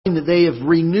that they have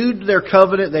renewed their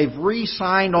covenant, they've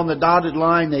re-signed on the dotted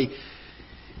line, they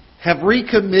have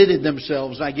recommitted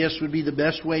themselves, I guess would be the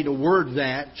best way to word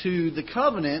that, to the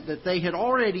covenant that they had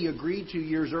already agreed to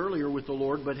years earlier with the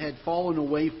Lord, but had fallen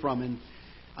away from. And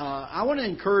I want to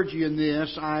encourage you in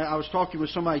this. I was talking with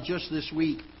somebody just this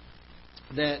week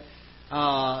that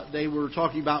they were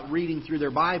talking about reading through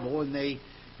their Bible, and they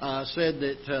said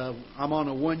that I'm on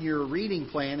a 1-year reading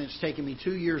plan. It's taken me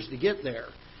 2 years to get there.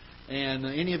 And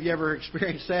any of you ever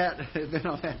experienced that?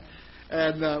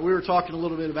 And we were talking a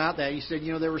little bit about that. He said,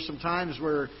 there were some times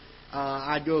where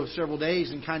I'd go several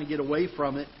days and kind of get away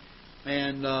from it.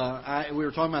 And we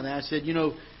were talking about that. I said,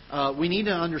 we need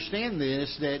to understand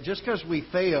this, that just because we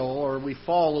fail or we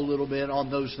fall a little bit on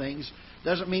those things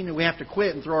doesn't mean that we have to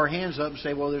quit and throw our hands up and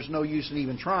say, well, there's no use in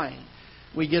even trying.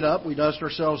 We get up, we dust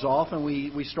ourselves off, and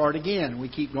we start again. We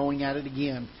keep going at it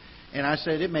again. And I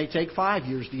said it may take 5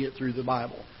 years to get through the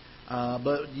Bible.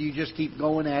 But you just keep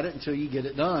going at it until you get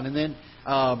it done. And then,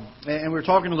 and we're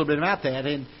talking a little bit about that.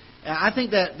 And I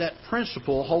think that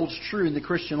principle holds true in the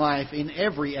Christian life in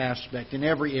every aspect, in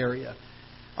every area.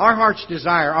 Our heart's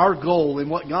desire, our goal, and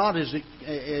what God is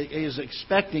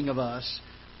expecting of us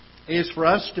is for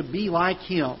us to be like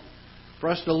Him, for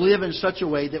us to live in such a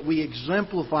way that we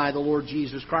exemplify the Lord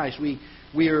Jesus Christ.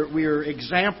 We are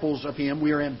examples of Him.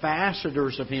 We are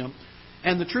ambassadors of Him.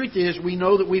 And the truth is, we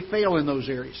know that we fail in those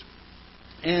areas.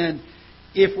 And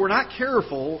if we're not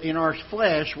careful in our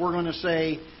flesh, we're going to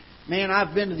say, man,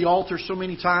 I've been to the altar so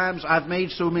many times, I've made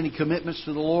so many commitments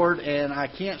to the Lord, and I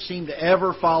can't seem to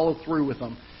ever follow through with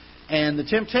them. And the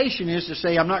temptation is to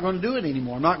say, I'm not going to do it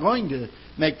anymore. I'm not going to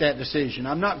make that decision.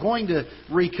 I'm not going to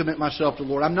recommit myself to the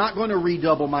Lord. I'm not going to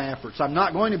redouble my efforts. I'm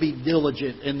not going to be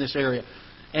diligent in this area.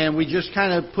 And we just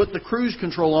kind of put the cruise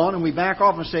control on and we back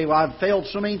off and say, well, I've failed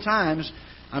so many times,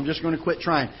 I'm just going to quit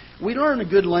trying. We learn a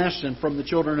good lesson from the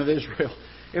children of Israel.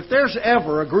 If there's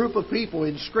ever a group of people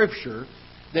in Scripture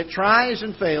that tries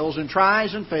and fails and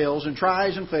tries and fails and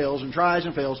tries and fails and tries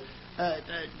and fails,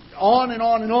 on and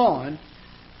on and on,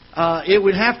 it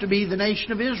would have to be the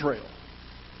nation of Israel.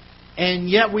 And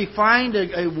yet we find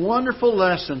a wonderful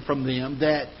lesson from them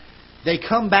that they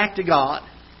come back to God.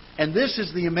 And this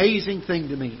is the amazing thing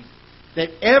to me, that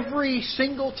every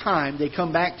single time they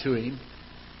come back to Him,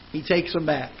 He takes them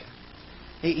back.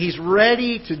 He's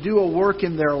ready to do a work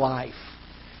in their life.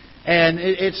 And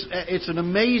it's an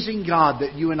amazing God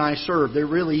that you and I serve. There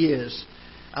really is.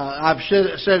 I've said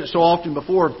it so often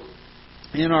before.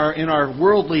 In our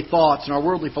worldly thoughts and our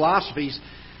worldly philosophies,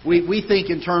 we think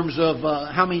in terms of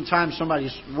how many times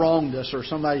somebody's wronged us or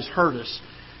somebody's hurt us.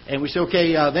 And we say,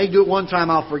 okay, they do it one time,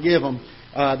 I'll forgive them.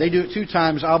 They do it 2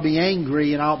 times, I'll be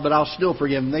angry, but I'll still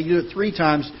forgive them. They do it 3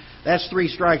 times, that's 3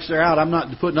 strikes, they're out. I'm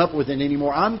not putting up with it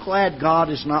anymore. I'm glad God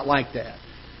is not like that.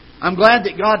 I'm glad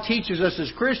that God teaches us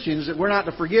as Christians that we're not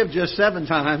to forgive just 7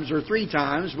 times or 3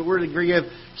 times, but we're to forgive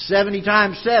 70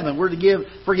 times 7. We're to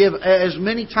forgive as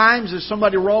many times as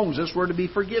somebody wrongs us. We're to be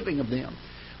forgiving of them.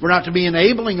 We're not to be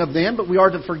enabling of them, but we are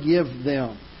to forgive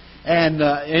them. And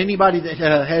anybody that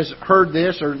has heard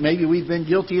this, or maybe we've been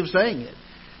guilty of saying it,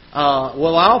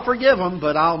 well, I'll forgive them,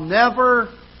 but I'll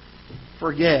never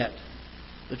forget.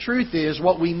 The truth is,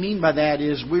 what we mean by that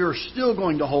is we are still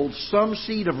going to hold some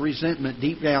seed of resentment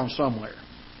deep down somewhere.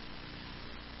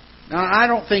 Now, I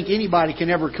don't think anybody can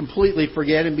ever completely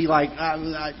forget and be like,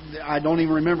 I don't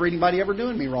even remember anybody ever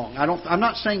doing me wrong. I'm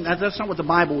not saying that. That's not what the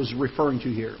Bible is referring to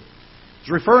here.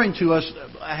 It's referring to us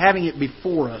having it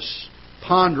before us,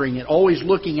 pondering it, always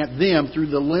looking at them through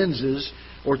the lenses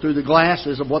or through the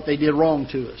glasses of what they did wrong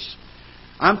to us.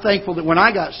 I'm thankful that when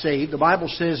I got saved, the Bible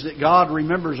says that God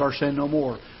remembers our sin no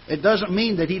more. It doesn't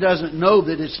mean that He doesn't know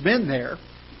that it's been there.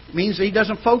 It means that He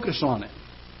doesn't focus on it.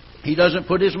 He doesn't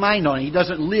put His mind on it. He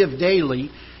doesn't live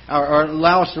daily or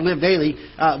allow us to live daily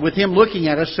with Him looking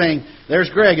at us saying,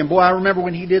 there's Greg, and boy, I remember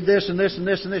when he did this and this and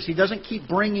this and this. He doesn't keep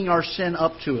bringing our sin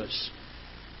up to us.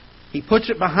 He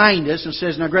puts it behind us and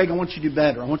says, now Greg, I want you to do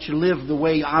better. I want you to live the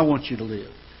way I want you to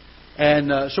live.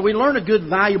 And so we learn a good,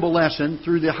 valuable lesson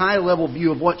through the high-level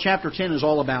view of what chapter 10 is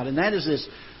all about. And that is this,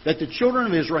 that the children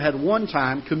of Israel had one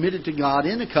time committed to God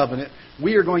in a covenant.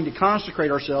 We are going to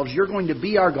consecrate ourselves. You're going to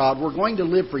be our God. We're going to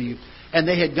live for you. And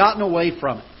they had gotten away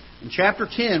from it. And chapter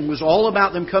 10 was all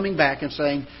about them coming back and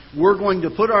saying, we're going to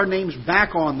put our names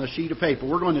back on the sheet of paper.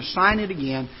 We're going to sign it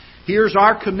again. Here's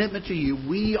our commitment to you.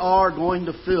 We are going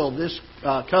to fill this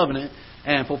covenant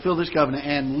and fulfill this covenant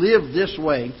and live this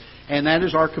way. And that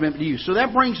is our commitment to you. So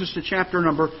that brings us to chapter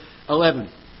number 11.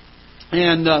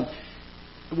 And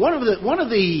one of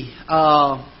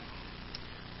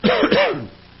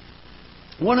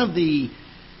the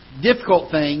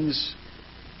difficult things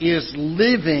is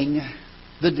living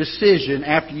the decision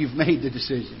after you've made the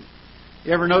decision.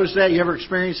 You ever notice that? You ever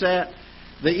experience that?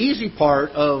 The easy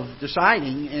part of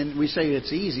deciding, and we say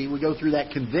it's easy, we go through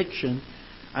that conviction.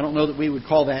 I don't know that we would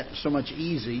call that so much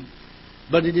easy,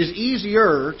 but it is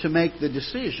easier to make the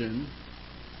decision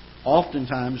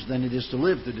oftentimes than it is to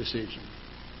live the decision.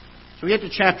 So we get to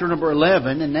chapter number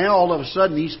 11, and now all of a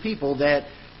sudden these people that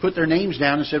put their names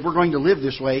down and said, we're going to live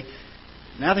this way,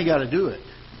 now they got to do it.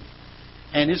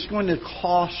 And it's going to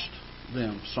cost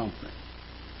them something.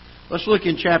 Let's look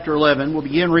in chapter 11. We'll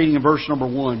begin reading in verse number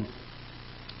 1.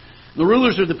 The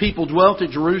rulers of the people dwelt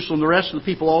at Jerusalem. The rest of the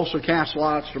people also cast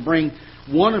lots to bring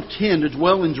 1 of 10 to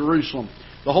dwell in Jerusalem,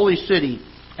 the holy city,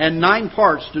 and 9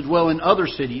 parts to dwell in other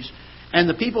cities. And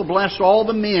the people blessed all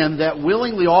the men that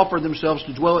willingly offered themselves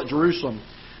to dwell at Jerusalem.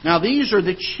 Now these are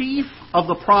the chief of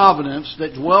the province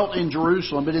that dwelt in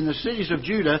Jerusalem, but in the cities of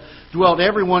Judah dwelt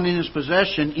everyone in his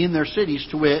possession in their cities,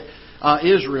 to wit,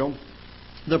 Israel,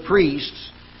 the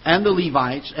priests, and the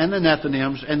Levites, and the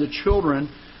Nethinims, and the children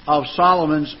of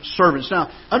Solomon's servants. Now,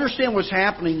 understand what's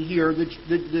happening here.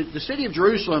 The city of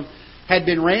Jerusalem had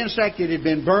been ransacked. It had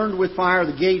been burned with fire.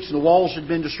 The gates and the walls had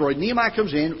been destroyed. Nehemiah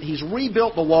comes in. He's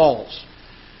rebuilt the walls.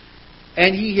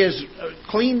 And he has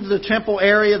cleaned the temple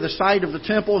area, the site of the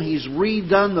temple. He's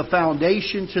redone the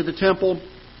foundation to the temple.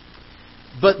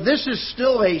 But this is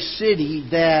still a city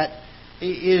that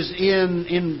is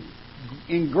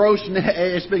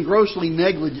it's been grossly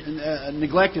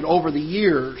neglected over the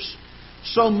years.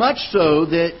 So much so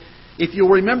that if you'll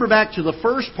remember back to the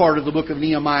first part of the book of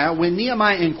Nehemiah, when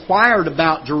Nehemiah inquired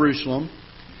about Jerusalem,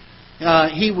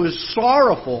 he was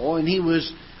sorrowful and he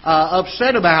was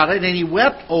upset about it, and he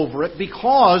wept over it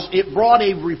because it brought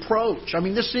a reproach. I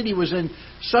mean, this city was in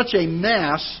such a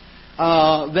mess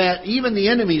that even the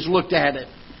enemies looked at it.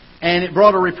 And it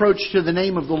brought a reproach to the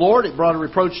name of the Lord. It brought a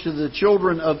reproach to the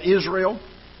children of Israel.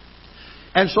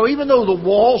 And so even though the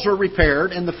walls are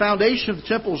repaired and the foundation of the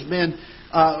temple has been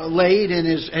laid and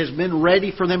has been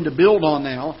ready for them to build on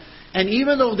now, and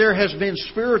even though there has been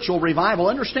spiritual revival,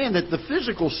 understand that the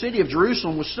physical city of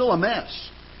Jerusalem was still a mess.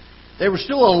 There was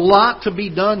still a lot to be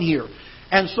done here.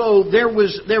 And so there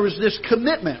was this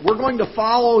commitment. We're going to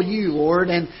follow you, Lord,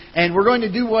 and we're going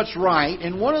to do what's right.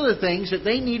 And one of the things that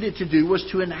they needed to do was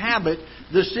to inhabit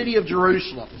the city of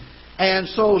Jerusalem. And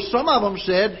so some of them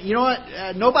said, you know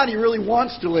what, nobody really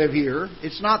wants to live here.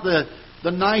 It's not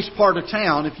the nice part of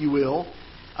town, if you will.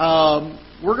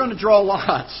 We're going to draw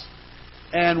lots.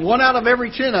 And 1 out of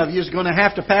every 10 of you is going to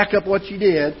have to pack up what you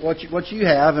did, what you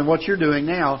have, and what you're doing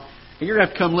now. And you're going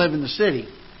to have to come live in the city.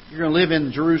 You're going to live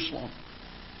in Jerusalem.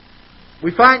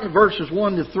 We find in verses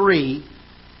 1 to 3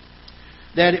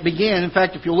 that it began. In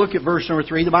fact, if you look at verse number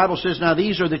 3, the Bible says, now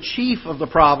these are the chief of the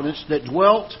province that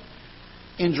dwelt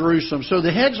in Jerusalem. So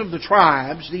the heads of the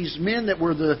tribes, these men that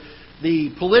were the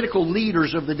political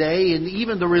leaders of the day, and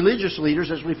even the religious leaders,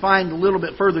 as we find a little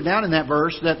bit further down in that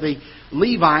verse, that the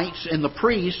Levites and the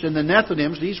priests and the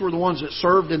Nethinims, these were the ones that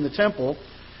served in the temple,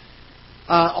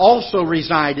 also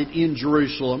resided in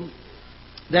Jerusalem.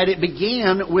 That it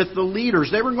began with the leaders.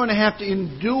 They were going to have to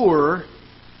endure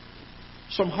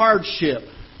some hardship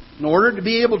in order to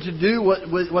be able to do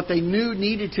what they knew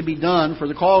needed to be done for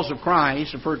the cause of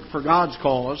Christ and for God's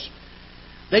cause.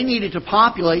 They needed to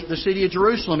populate the city of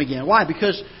Jerusalem again. Why?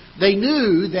 Because they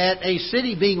knew that a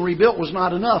city being rebuilt was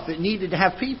not enough. It needed to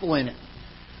have people in it.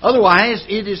 Otherwise,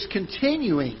 it is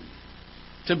continuing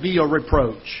to be a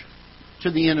reproach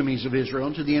to the enemies of Israel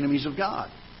and to the enemies of God.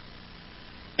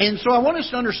 And so I want us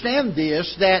to understand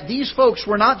this, that these folks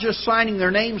were not just signing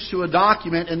their names to a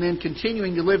document and then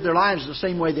continuing to live their lives the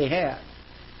same way they had.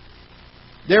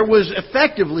 There was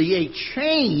effectively a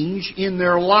change in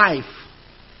their life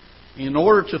in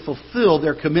order to fulfill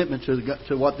their commitment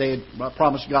to what they had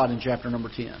promised God in chapter number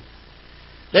 10.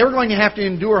 They were going to have to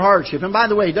endure hardship. And by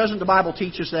the way, doesn't the Bible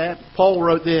teach us that? Paul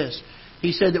wrote this.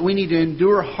 He said that we need to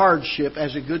endure hardship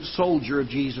as a good soldier of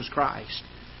Jesus Christ.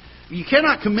 You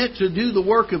cannot commit to do the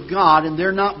work of God and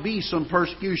there not be some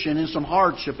persecution and some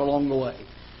hardship along the way.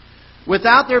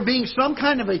 Without there being some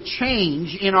kind of a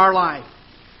change in our life.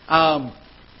 I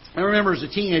remember as a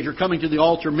teenager coming to the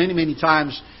altar many, many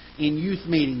times in youth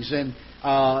meetings, and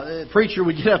a preacher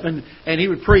would get up and he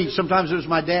would preach. Sometimes it was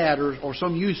my dad or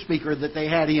some youth speaker that they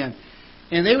had in.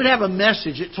 And they would have a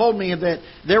message that told me that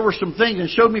there were some things, and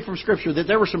showed me from Scripture that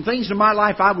there were some things in my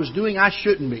life I was doing I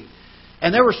shouldn't be.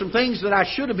 And there were some things that I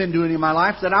should have been doing in my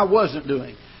life that I wasn't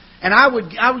doing. And I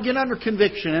would get under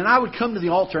conviction, and I would come to the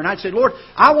altar, and I'd say, Lord,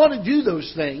 I want to do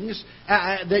those things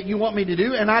that you want me to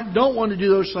do, and I don't want to do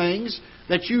those things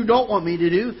that you don't want me to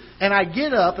do. And I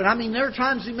get up, and I mean, there are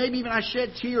times that maybe even I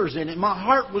shed tears in it. My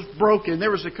heart was broken. There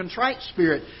was a contrite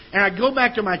spirit. And I'd go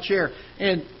back to my chair,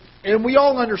 and we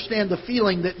all understand the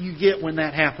feeling that you get when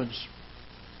that happens.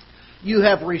 You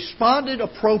have responded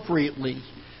appropriately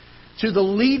to the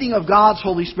leading of God's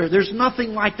Holy Spirit. There's nothing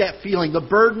like that feeling. The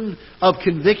burden of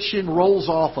conviction rolls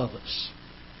off of us.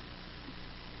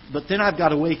 But then I've got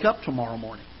to wake up tomorrow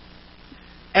morning.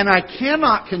 And I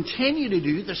cannot continue to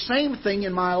do the same thing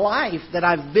in my life that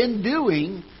I've been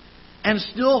doing and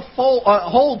still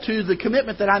hold to the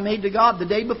commitment that I made to God the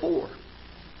day before.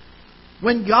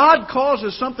 When God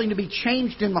causes something to be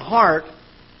changed in the heart,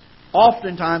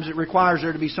 oftentimes it requires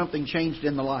there to be something changed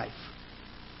in the life.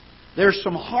 There's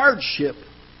some hardship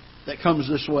that comes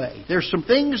this way. There's some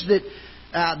things that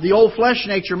the old flesh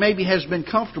nature maybe has been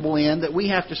comfortable in that we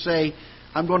have to say,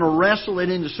 I'm going to wrestle it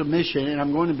into submission and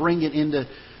I'm going to bring it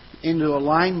into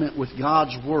alignment with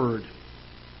God's Word.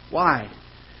 Why?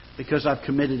 Because I've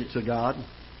committed it to God.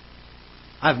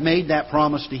 I've made that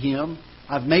promise to Him.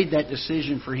 I've made that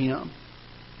decision for Him.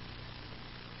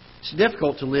 It's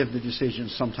difficult to live the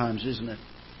decisions sometimes, isn't it?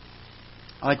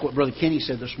 I like what Brother Kenny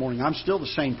said this morning. I'm still the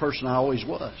same person I always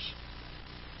was,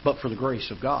 but for the grace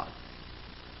of God.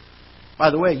 By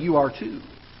the way, you are too.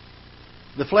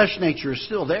 The flesh nature is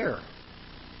still there.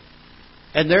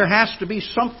 And there has to be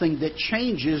something that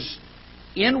changes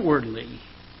inwardly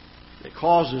that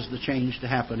causes the change to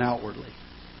happen outwardly.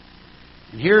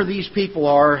 And here these people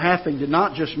are having to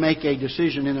not just make a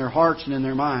decision in their hearts and in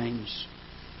their minds,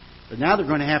 but now they're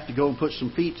going to have to go and put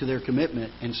some feet to their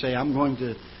commitment and say, I'm going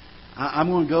to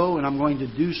go and I'm going to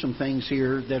do some things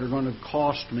here that are going to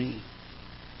cost me.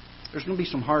 There's going to be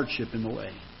some hardship in the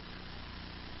way.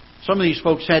 Some of these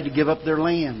folks had to give up their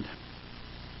land.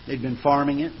 They'd been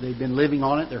farming it. They'd been living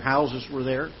on it. Their houses were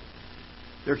there.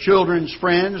 Their children's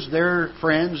friends,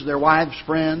 their wives'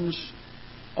 friends,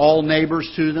 all neighbors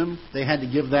to them, they had to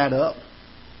give that up.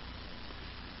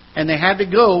 And they had to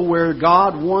go where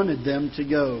God wanted them to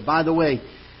go. By the way,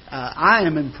 I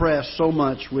am impressed so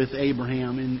much with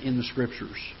Abraham in the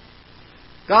Scriptures.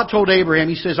 God told Abraham,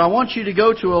 He says, I want you to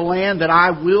go to a land that I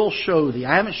will show thee.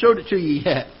 I haven't showed it to you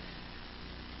yet.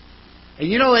 And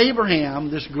you know,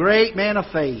 Abraham, this great man of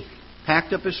faith,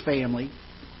 packed up his family.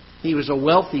 He was a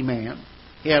wealthy man.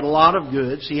 He had a lot of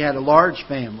goods. He had a large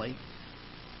family.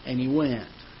 And he went.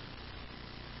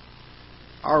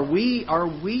 Are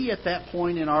we at that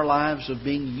point in our lives of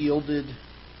being yielded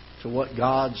to what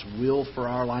God's will for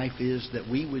our life is, that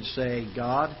we would say,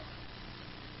 God,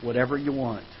 whatever you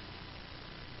want.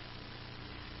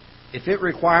 If it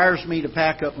requires me to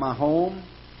pack up my home,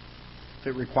 if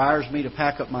it requires me to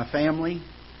pack up my family,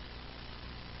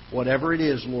 whatever it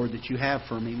is, Lord, that you have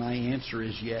for me, my answer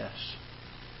is yes.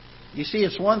 You see,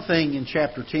 it's one thing in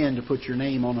chapter 10 to put your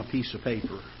name on a piece of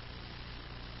paper.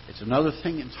 It's another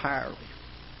thing entirely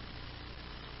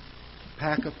to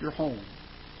pack up your home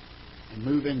and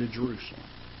move into Jerusalem.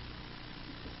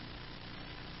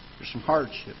 There's some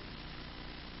hardship.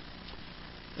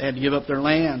 They had to give up their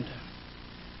land.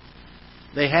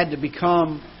 They had to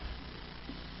become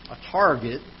a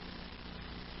target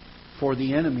for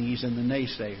the enemies and the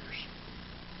naysayers.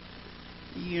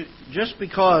 Just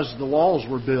because the walls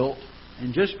were built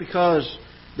and just because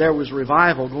there was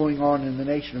revival going on in the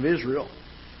nation of Israel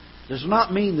does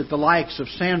not mean that the likes of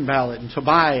Sanballat and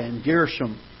Tobiah and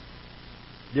Gershom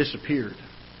disappeared.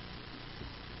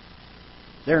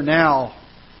 They're now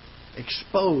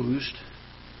exposed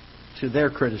to their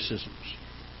criticisms,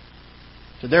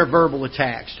 to their verbal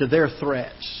attacks, to their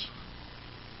threats.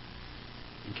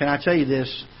 And can I tell you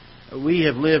this? We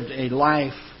have lived a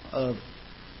life of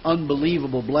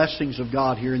unbelievable blessings of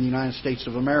God here in the United States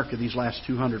of America these last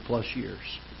 200 plus years.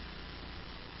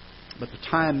 But the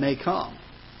time may come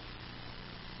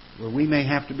where we may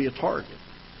have to be a target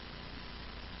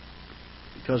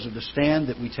because of the stand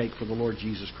that we take for the Lord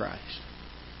Jesus Christ.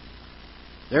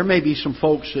 There may be some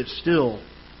folks that still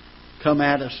come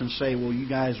at us and say, well, you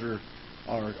guys are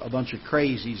a bunch of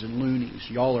crazies and loonies.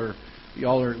 Y'all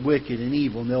are wicked and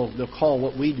evil. And they'll call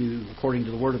what we do, according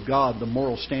to the Word of God, the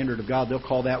moral standard of God, they'll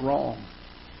call that wrong.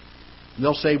 And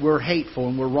they'll say we're hateful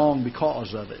and we're wrong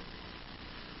because of it.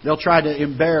 They'll try to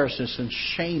embarrass us and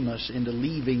shame us into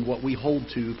leaving what we hold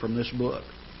to from this book.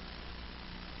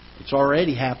 It's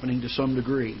already happening to some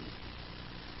degree.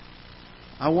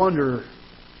 I wonder,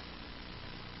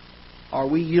 are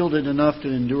we yielded enough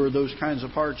to endure those kinds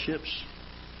of hardships?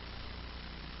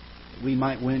 That we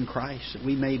might win Christ, that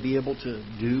we may be able to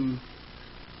do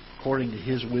according to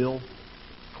His will,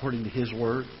 according to His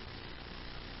Word?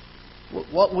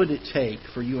 What would it take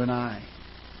for you and I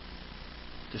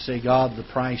to say, God, the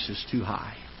price is too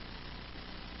high.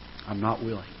 I'm not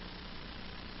willing.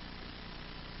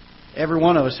 Every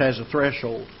one of us has a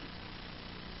threshold.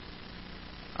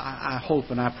 I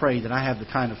hope and I pray that I have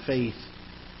the kind of faith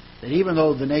that even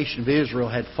though the nation of Israel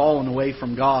had fallen away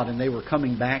from God and they were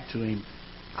coming back to Him,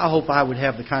 I hope I would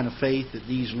have the kind of faith that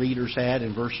these leaders had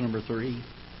in verse number 3.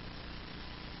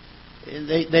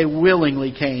 They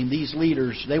willingly came. These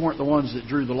leaders, they weren't the ones that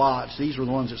drew the lots. These were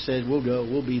the ones that said, we'll go,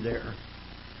 we'll be there.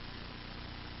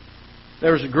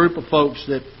 There was a group of folks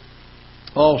that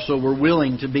also were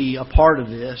willing to be a part of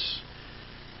this.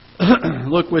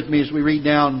 Look with me as we read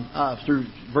down through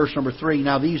verse number 3.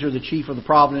 Now these are the chief of the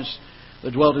province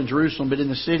that dwelt in Jerusalem, but in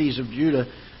the cities of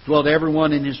Judah dwelt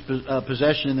everyone in his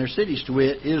possession in their cities, to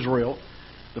wit, Israel,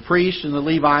 the priests and the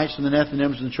Levites and the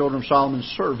Nethinims and the children of Solomon's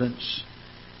servants.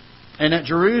 And at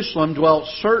Jerusalem dwelt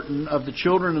certain of the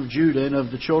children of Judah and of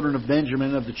the children of Benjamin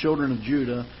and of the children of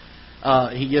Judah.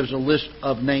 He gives a list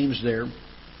of names there.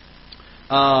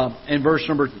 And verse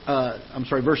number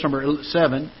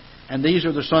 7. And these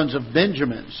are the sons of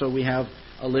Benjamin. So we have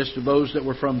a list of those that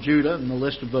were from Judah and a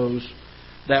list of those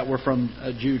that were from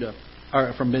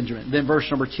from Benjamin. Then verse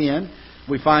number 10,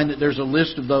 we find that there's a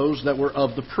list of those that were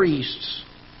of the priests.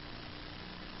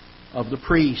 Of the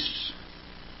priests.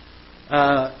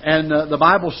 And the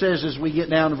Bible says as we get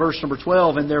down to verse number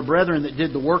 12, and their brethren that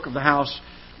did the work of the house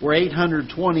were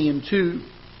 822.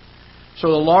 So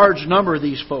a large number of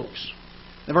these folks.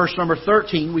 In verse number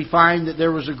 13, we find that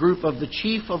there was a group of the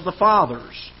chief of the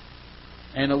fathers,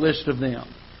 and a list of them,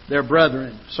 their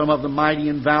brethren, some of them mighty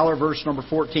in valor, verse number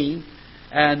 14.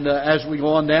 And as we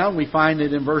go on down, we find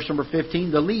that in verse number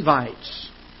 15, the Levites,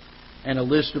 and a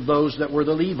list of those that were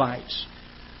the Levites.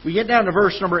 We get down to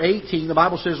verse number 18, the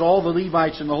Bible says all the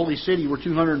Levites in the holy city were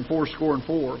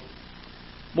 284.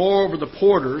 Moreover, the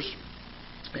porters,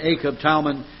 Acab,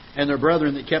 Talmon, and their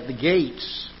brethren that kept the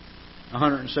gates,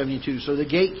 172. So the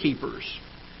gatekeepers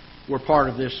were part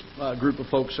of this group of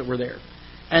folks that were there.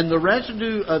 And the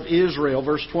residue of Israel,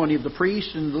 verse 20, of the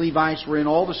priests and the Levites were in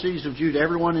all the cities of Judah,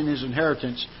 everyone in his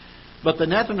inheritance. But the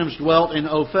Nethinims dwelt in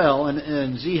Ophel,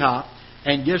 and Zihah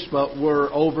and Gispa were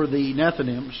over the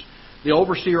Nethinims. The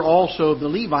overseer also of the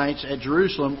Levites at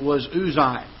Jerusalem was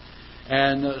Uzziah.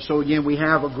 And so again, we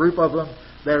have a group of them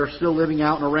that are still living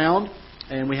out and around,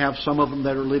 and we have some of them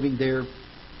that are living there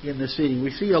in the city.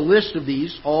 We see a list of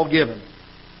these all given.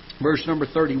 Verse number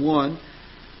 31.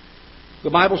 The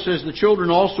Bible says the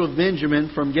children also of Benjamin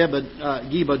from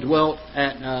Geba dwelt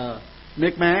at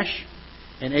Michmash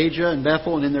and Ajah and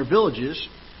Bethel and in their villages.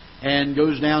 And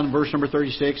goes down in verse number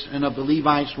 36. And of the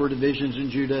Levites were divisions in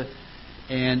Judah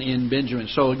and in Benjamin.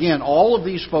 So again, all of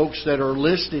these folks that are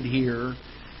listed here,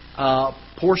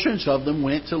 portions of them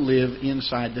went to live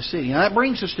inside the city. Now that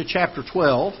brings us to chapter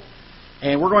 12.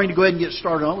 And we're going to go ahead and get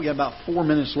started on. We got about 4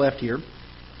 minutes left here.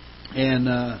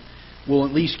 And we'll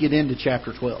at least get into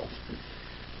chapter 12.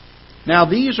 Now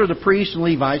these are the priests and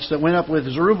Levites that went up with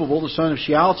Zerubbabel, the son of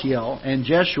Shealtiel, and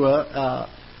Jeshua,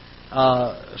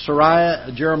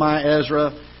 Sariah, Jeremiah,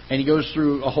 Ezra. And he goes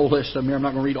through a whole list of them here. I'm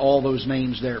not going to read all those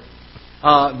names there.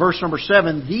 Verse number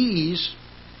 7, these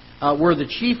were the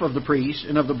chief of the priests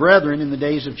and of the brethren in the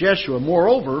days of Jeshua.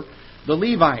 Moreover, the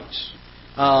Levites.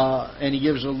 And he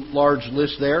gives a large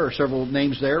list there, or several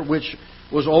names there, which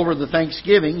was over the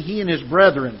thanksgiving, he and his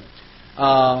brethren.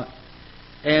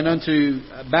 And unto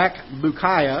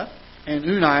Bakbukiah and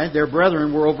Unai, their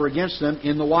brethren were over against them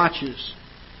in the watches.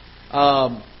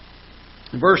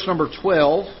 Verse number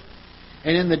 12.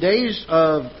 And in the days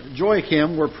of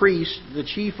Joachim were priests, the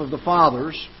chief of the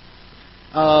fathers.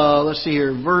 Let's see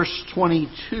here, verse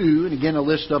 22, and again a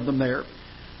list of them there.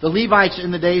 The Levites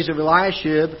in the days of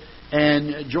Eliashib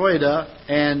and Joiada,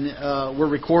 and were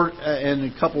recorded,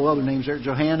 and a couple of other names there,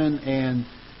 Johanan and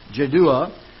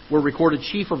Jeduah, were recorded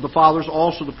chief of the fathers,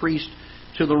 also the priest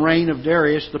to the reign of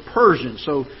Darius the Persian.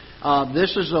 So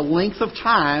this is a length of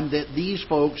time that these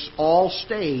folks all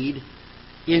stayed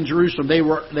in Jerusalem. They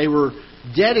were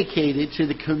dedicated to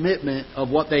the commitment of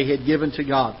what they had given to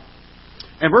God.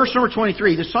 And verse number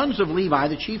 23, the sons of Levi,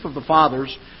 the chief of the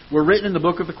fathers, were written in the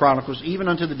book of the Chronicles, even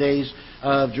unto the days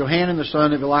of Johanan the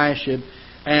son of Eliashib,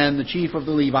 and the chief of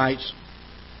the Levites,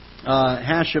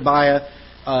 Hashabiah,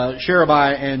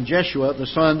 Sherebiah, and Jeshua, the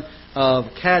son of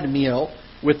Kadmiel,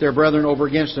 with their brethren over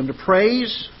against them, to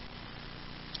praise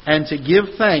and to give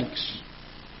thanks,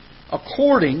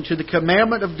 according to the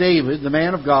commandment of David, the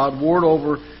man of God, warred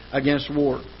over against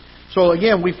war. So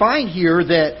again, we find here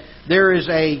that there is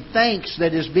a thanks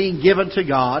that is being given to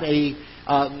God, a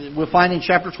we'll find in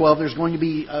chapter 12 there's going to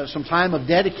be some time of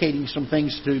dedicating some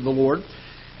things to the Lord.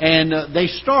 And they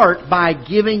start by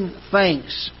giving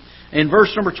thanks. In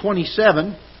verse number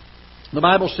 27, the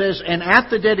Bible says, "And at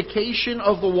the dedication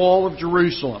of the wall of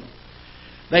Jerusalem,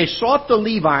 they sought the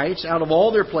Levites out of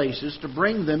all their places to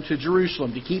bring them to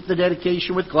Jerusalem, to keep the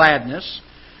dedication with gladness,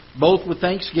 both with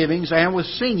thanksgivings and with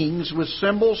singings, with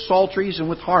cymbals, psalteries, and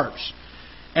with harps.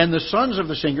 And the sons of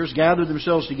the singers gathered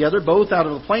themselves together, both out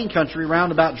of the plain country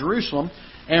round about Jerusalem,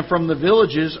 and from the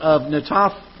villages of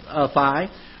Netophathi,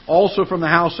 also from the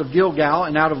house of Gilgal,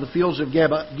 and out of the fields of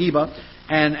Geba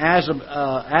and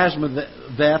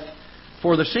Asmaveth,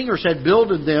 for the singers had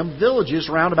builded them villages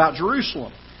round about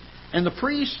Jerusalem. And the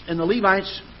priests and the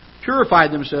Levites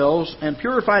purified themselves, and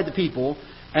purified the people,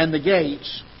 and the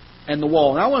gates, and the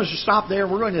wall." And I want us to stop there.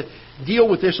 We're going to deal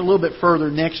with this a little bit further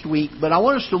next week. But I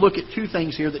want us to look at two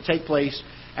things here that take place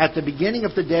at the beginning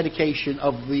of the dedication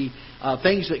of the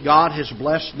things that God has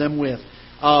blessed them with.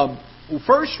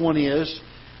 First one is,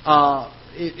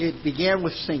 it began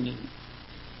with singing.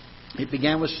 It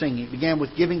began with singing. It began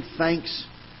with giving thanks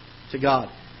to God.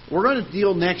 We're going to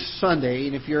deal next Sunday,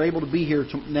 and if you're able to be here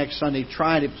next Sunday,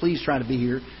 please try to be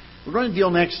here. We're going to deal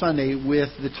next Sunday with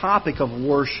the topic of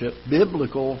worship,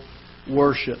 biblical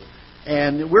worship.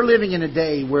 And we're living in a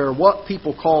day where what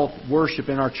people call worship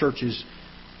in our churches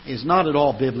is not at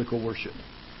all biblical worship.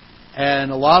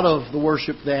 And a lot of the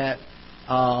worship that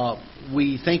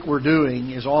we think we're doing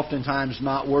is oftentimes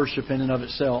not worship in and of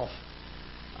itself.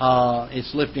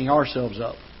 It's lifting ourselves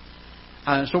up.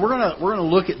 So we're going to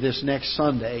look at this next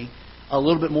Sunday a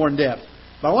little bit more in depth.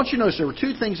 But I want you to notice there were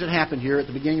two things that happened here at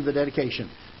the beginning of the dedication.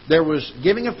 There was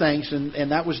giving of thanks,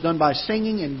 and that was done by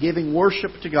singing and giving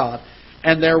worship to God.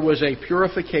 And there was a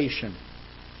purification.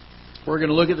 We're going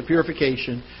to look at the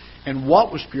purification and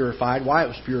what was purified, why it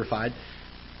was purified,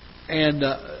 and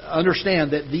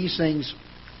understand that these things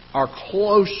are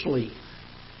closely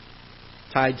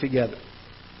tied together.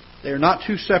 They're not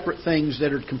two separate things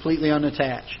that are completely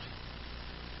unattached.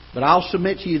 But I'll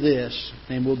submit to you this,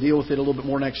 and we'll deal with it a little bit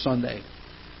more next Sunday.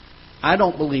 I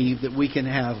don't believe that we can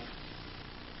have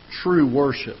true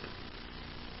worship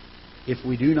if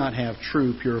we do not have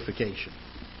true purification.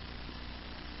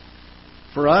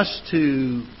 For us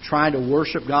to try to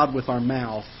worship God with our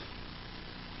mouth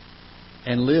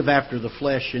and live after the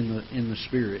flesh in the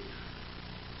Spirit,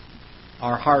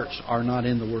 our hearts are not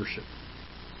in the worship.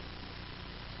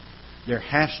 There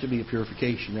has to be a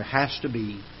purification. There has to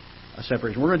be a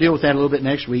separation. We're going to deal with that a little bit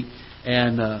next week,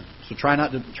 and so try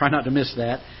not to miss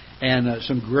that. And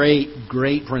some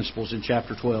great principles in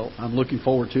chapter 12. I'm looking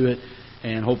forward to it,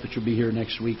 and hope that you'll be here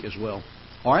next week as well.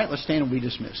 All right, let's stand and be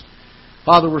dismissed.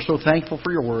 Father, we're so thankful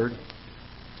for your word.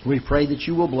 We pray that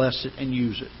you will bless it and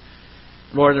use it.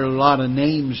 Lord, there are a lot of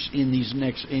names in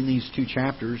these two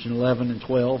chapters, in 11 and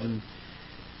 12, and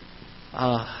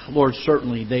Lord,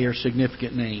 certainly they are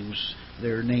significant names.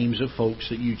 They're names of folks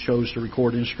that you chose to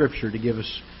record in Scripture to give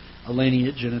us a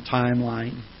lineage and a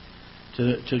timeline,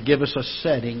 to give us a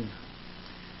setting.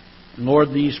 And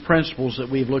Lord, these principles that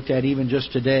we've looked at even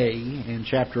just today in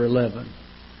chapter 11,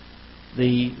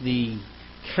 the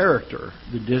character,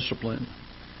 the discipline,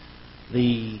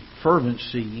 the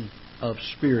fervency of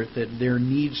spirit that there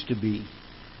needs to be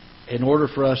in order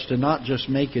for us to not just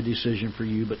make a decision for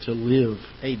you, but to live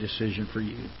a decision for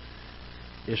you,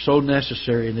 is so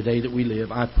necessary in the day that we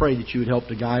live. I pray that you would help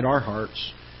to guide our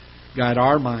hearts, guide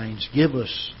our minds, give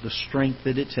us the strength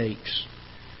that it takes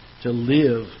to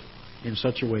live in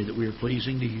such a way that we are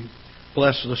pleasing to you.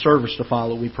 Bless the service to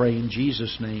follow, we pray in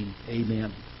Jesus' name.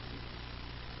 Amen.